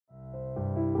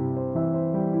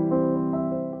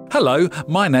Hello,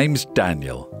 my name's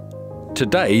Daniel.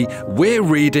 Today we're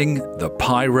reading The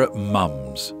Pirate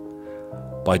Mums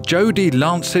by Jodie,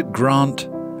 Lancet-Grant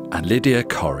and Lydia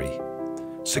Corry.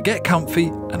 So get comfy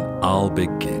and I'll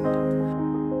begin.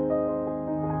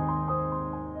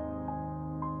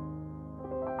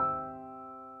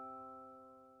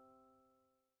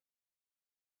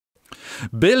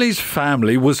 Billy's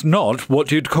family was not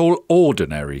what you'd call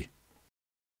ordinary.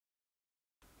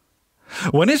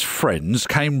 When his friends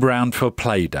came round for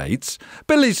playdates,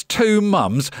 Billy's two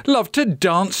mums loved to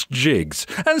dance jigs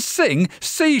and sing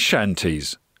sea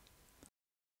shanties.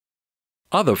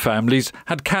 Other families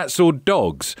had cats or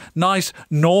dogs, nice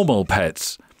normal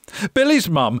pets. Billy's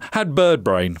mum had bird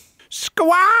brain.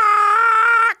 Squawk!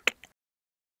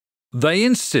 They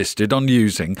insisted on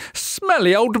using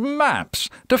smelly old maps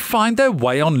to find their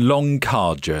way on long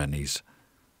car journeys.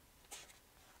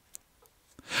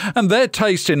 And their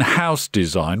taste in house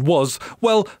design was,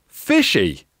 well,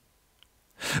 fishy.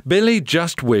 Billy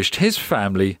just wished his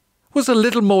family was a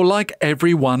little more like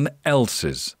everyone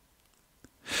else's.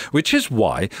 Which is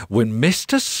why, when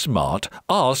Mr. Smart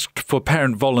asked for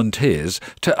parent volunteers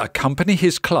to accompany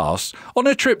his class on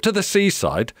a trip to the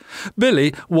seaside,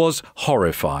 Billy was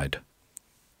horrified.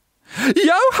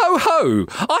 Yo-ho-ho!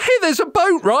 I hear there's a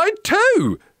boat ride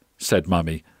too, said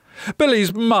Mummy.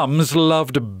 Billy's mums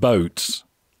loved boats.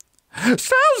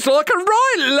 Sounds like a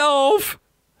right laugh,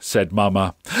 said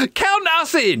Mama. Count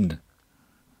us in.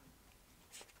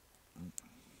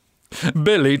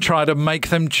 Billy tried to make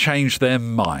them change their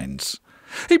minds.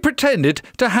 He pretended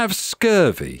to have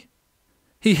scurvy.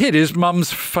 He hid his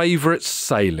mum's favourite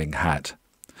sailing hat.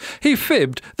 He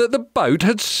fibbed that the boat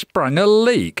had sprung a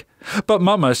leak, but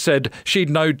Mama said she'd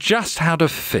know just how to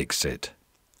fix it.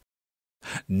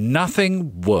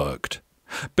 Nothing worked.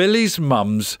 Billy's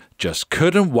mums just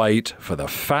couldn't wait for the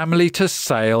family to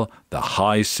sail the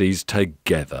high seas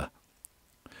together.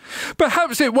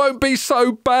 Perhaps it won't be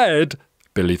so bad,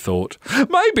 Billy thought.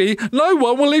 Maybe no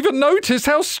one will even notice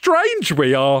how strange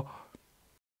we are.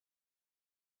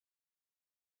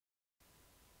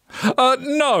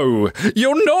 No,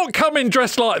 you're not coming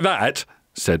dressed like that,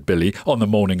 said Billy on the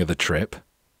morning of the trip.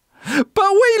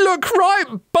 But we look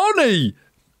right bonny,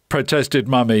 protested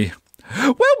Mummy.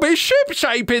 We'll be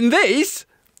ship-shape in this,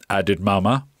 added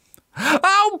Mama.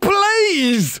 Oh,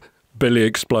 please, Billy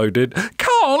exploded.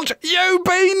 Can't you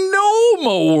be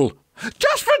normal?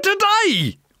 Just for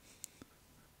today.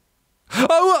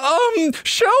 Oh,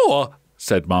 sure,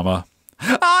 said Mama.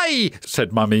 Aye,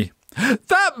 said Mummy.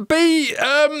 That be,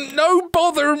 no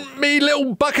bother, me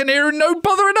little buccaneer, no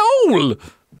bother at all.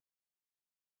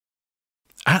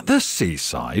 At the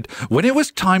seaside, when it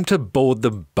was time to board the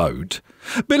boat,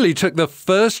 Billy took the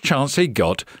first chance he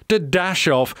got to dash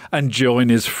off and join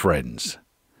his friends.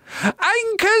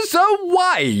 Anchors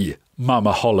away!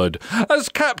 Mama hollered as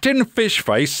Captain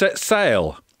Fishface set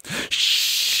sail.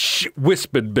 Shh!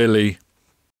 Whispered Billy.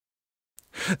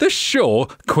 The shore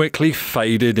quickly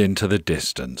faded into the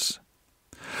distance.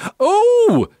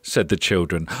 Oh! Said the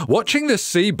children, watching the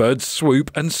seabirds swoop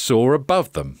and soar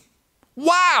above them.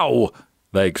 Wow!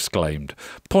 They exclaimed,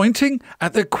 pointing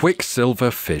at the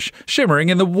quicksilver fish shimmering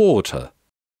in the water.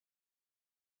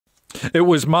 It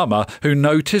was Mama who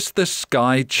noticed the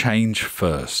sky change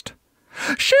first.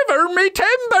 Shiver me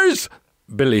timbers!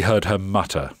 Billy heard her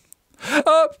mutter.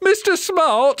 Mr.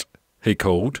 Smart, he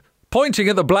called, pointing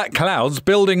at the black clouds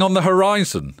building on the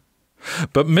horizon.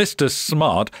 But Mr.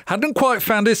 Smart hadn't quite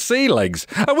found his sea legs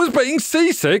and was being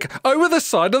seasick over the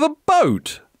side of the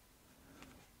boat.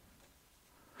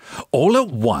 All at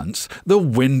once, the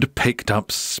wind picked up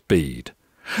speed.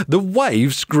 The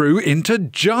waves grew into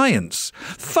giants.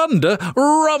 Thunder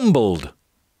rumbled.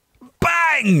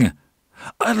 Bang!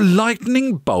 A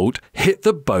lightning bolt hit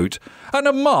the boat and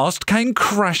a mast came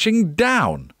crashing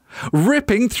down,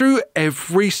 ripping through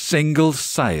every single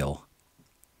sail.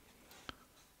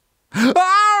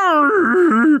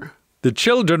 Arr! The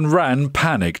children ran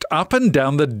panicked up and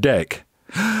down the deck.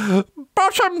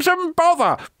 Bottoms and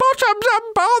bother! Bottoms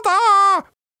and bother!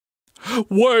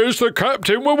 Where's the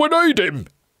captain when we need him?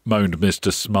 Moaned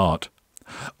Mr. Smart.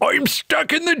 I'm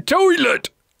stuck in the toilet,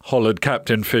 hollered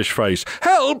Captain Fishface.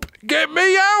 Help! Get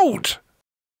me out!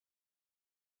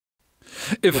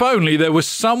 If only there was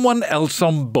someone else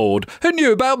on board who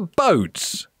knew about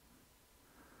boats.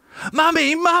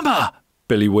 Mummy, Mama,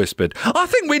 Billy whispered. I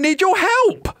think we need your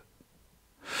help.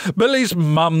 Billy's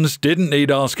mums didn't need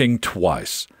asking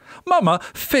twice. Mama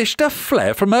fished a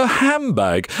flare from her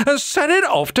handbag and set it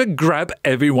off to grab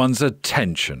everyone's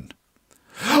attention.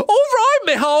 All right,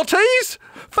 me hearties.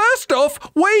 First off,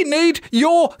 we need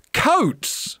your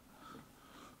coats.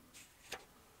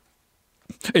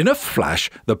 In a flash,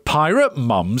 the pirate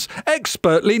mums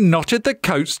expertly knotted the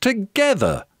coats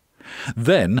together,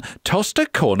 then tossed a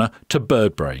corner to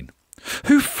Birdbrain,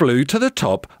 who flew to the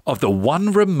top of the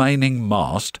one remaining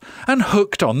mast and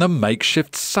hooked on the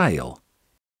makeshift sail.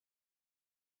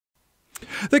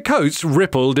 The coats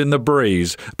rippled in the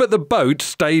breeze, but the boat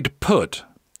stayed put.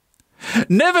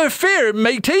 "Never fear,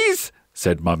 mateys,"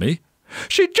 said Mummy.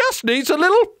 "She just needs a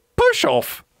little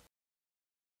push-off."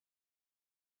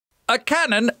 "A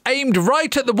cannon aimed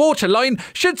right at the waterline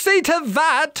should see to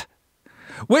that.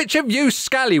 Which of you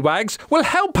scallywags will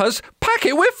help us pack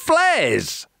it with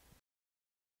flares?"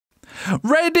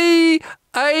 "Ready,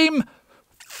 aim,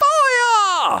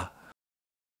 fire!"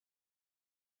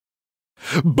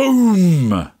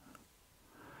 Boom!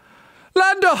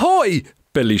 "Land ahoy!"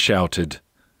 Billy shouted.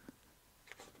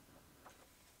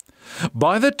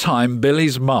 By the time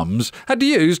Billy's mums had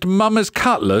used Mama's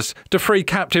cutlass to free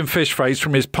Captain Fishface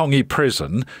from his pongy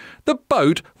prison, the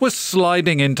boat was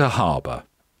sliding into harbour.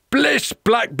 "Bless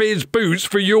Blackbeard's boots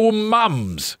for your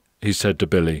mums," he said to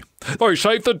Billy. "They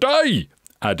saved the day,"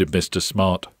 added Mr.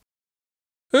 Smart.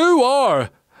 "Who are?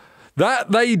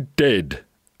 That they did,"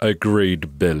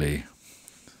 agreed Billy.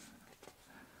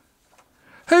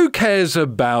 Who cares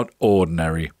about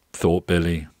ordinary, thought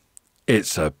Billy.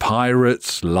 It's a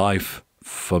pirate's life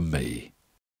for me.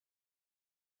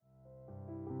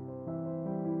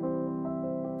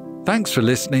 Thanks for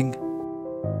listening.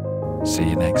 See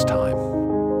you next time.